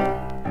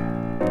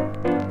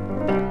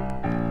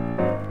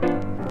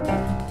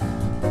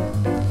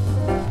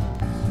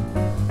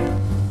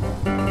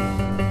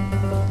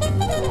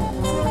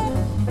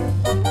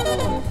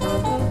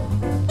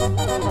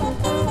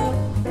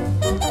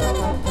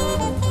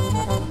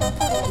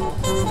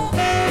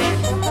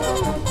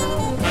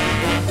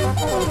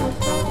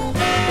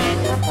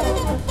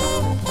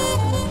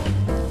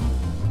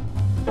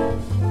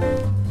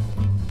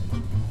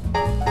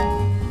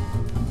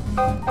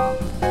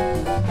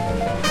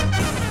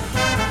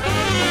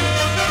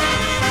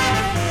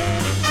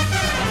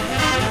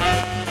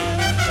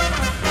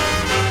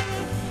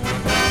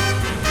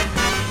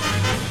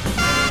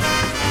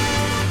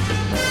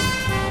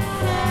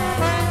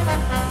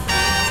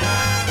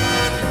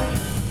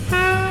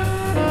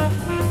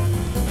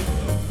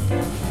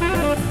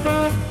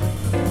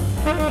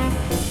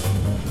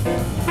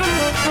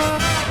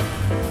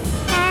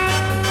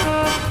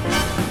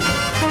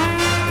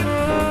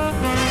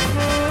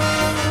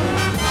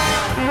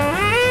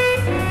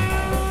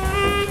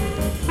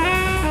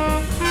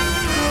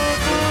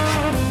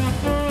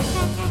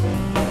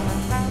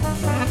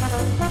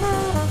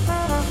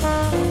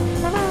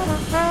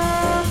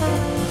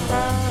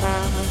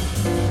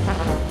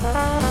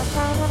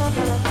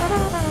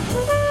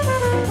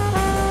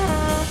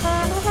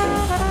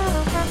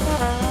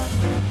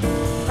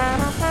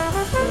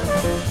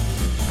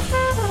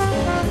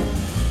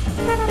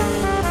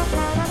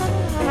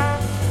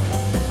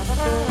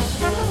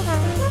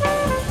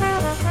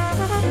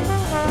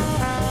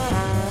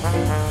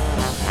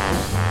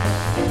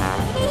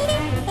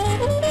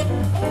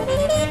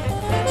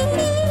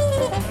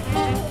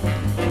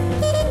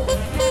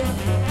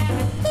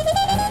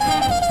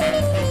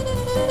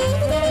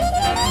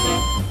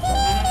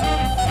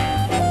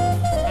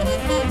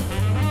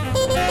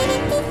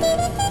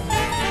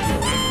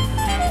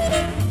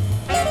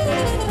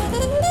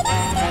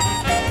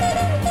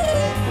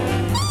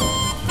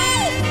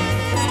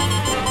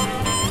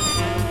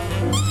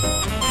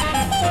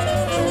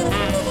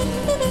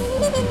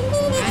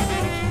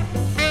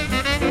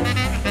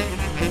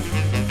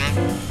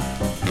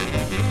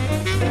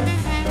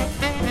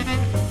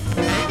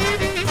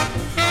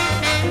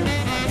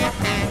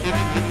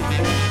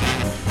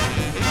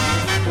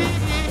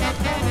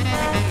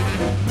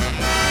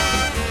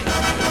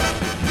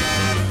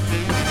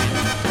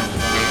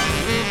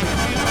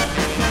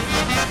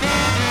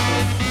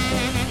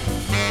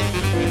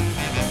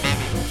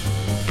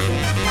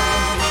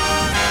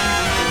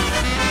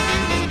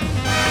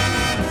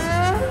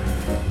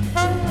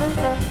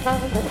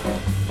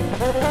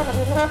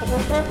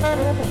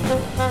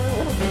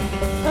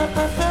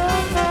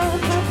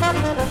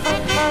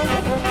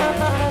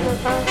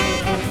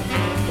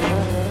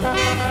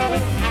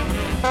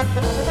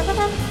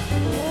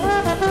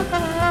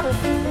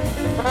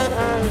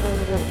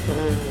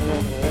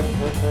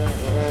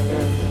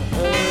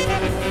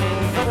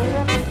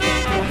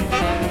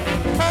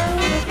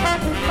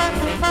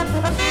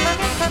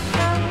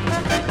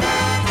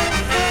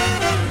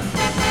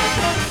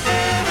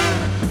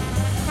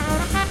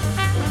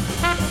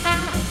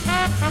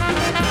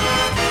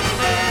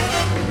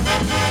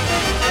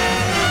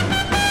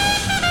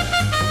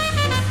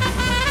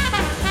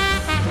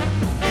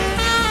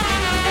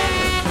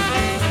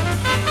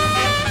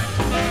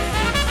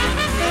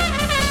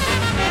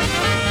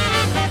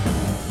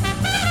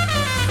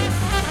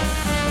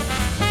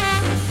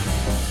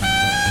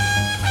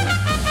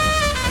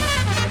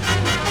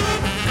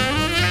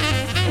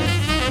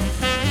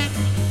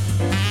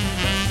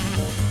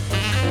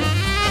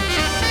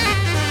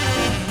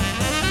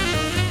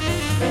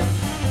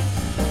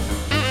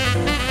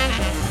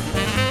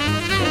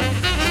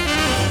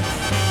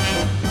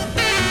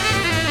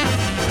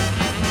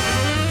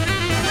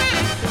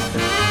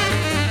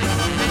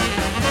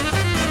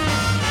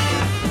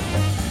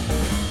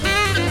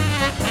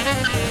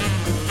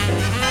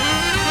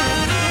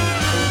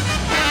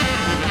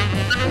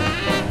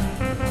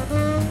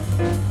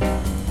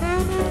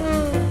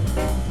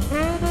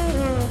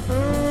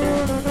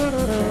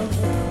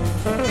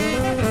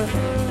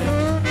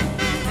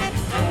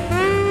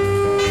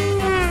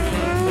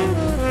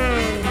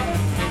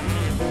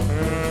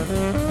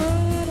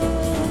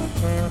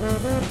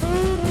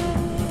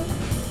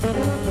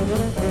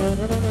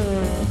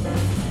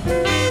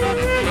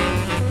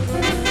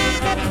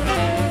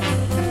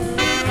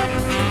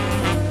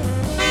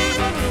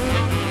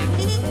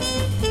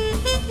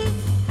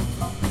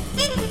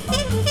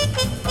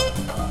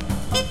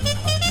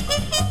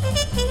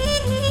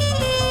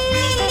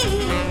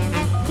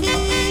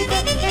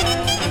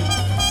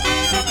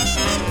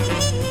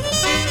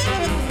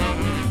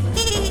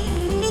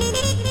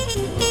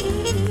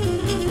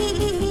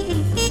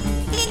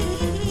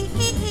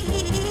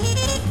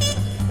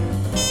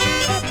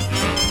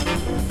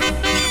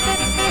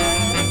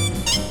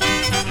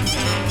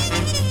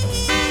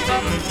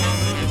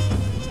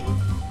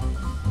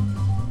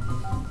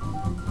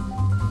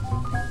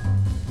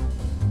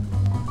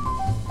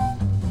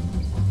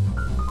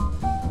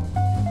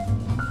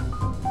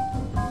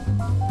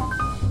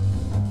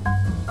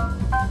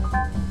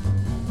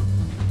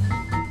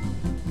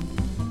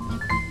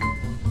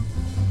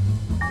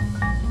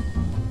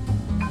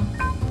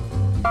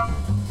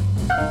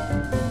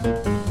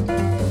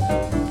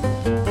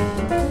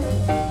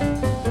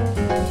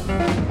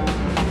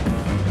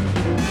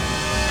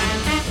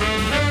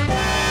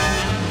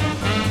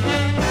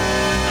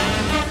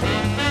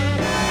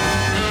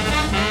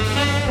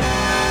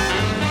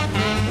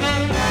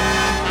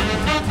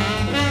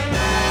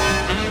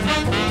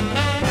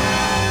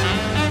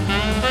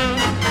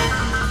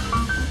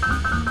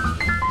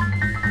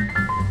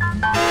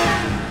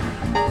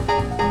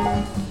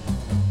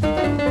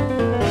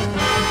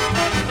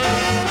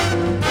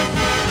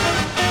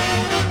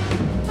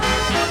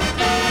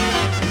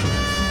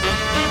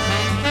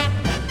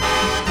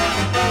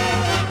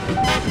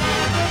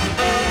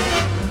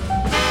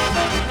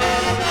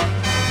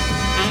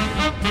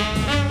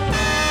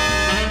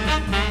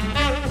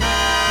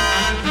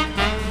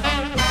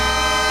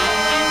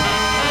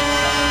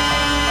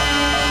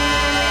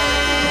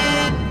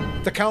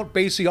 The Count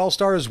Basie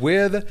All-Stars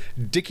with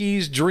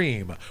Dickie's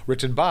Dream,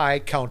 written by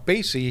Count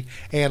Basie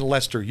and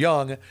Lester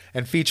Young,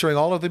 and featuring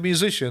all of the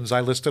musicians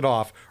I listed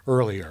off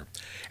earlier.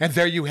 And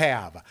there you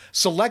have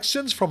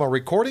selections from a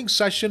recording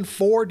session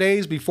 4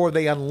 days before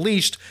they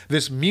unleashed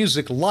this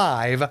music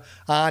live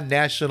on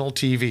national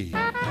TV.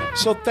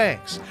 So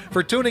thanks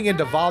for tuning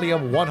into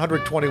Volume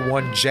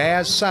 121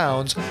 Jazz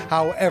Sounds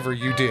however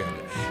you did.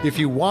 If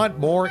you want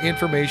more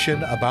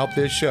information about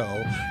this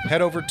show,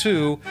 head over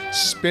to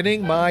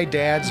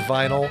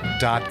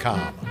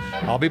spinningmydadsvinyl.com.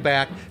 I'll be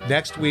back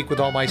next week with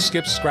all my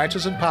skips,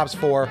 scratches, and pops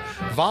for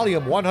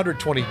Volume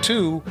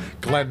 122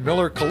 Glenn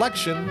Miller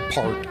Collection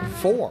Part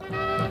 4.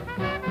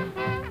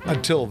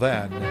 Until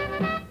then,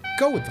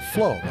 go with the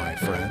flow, my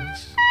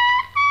friends.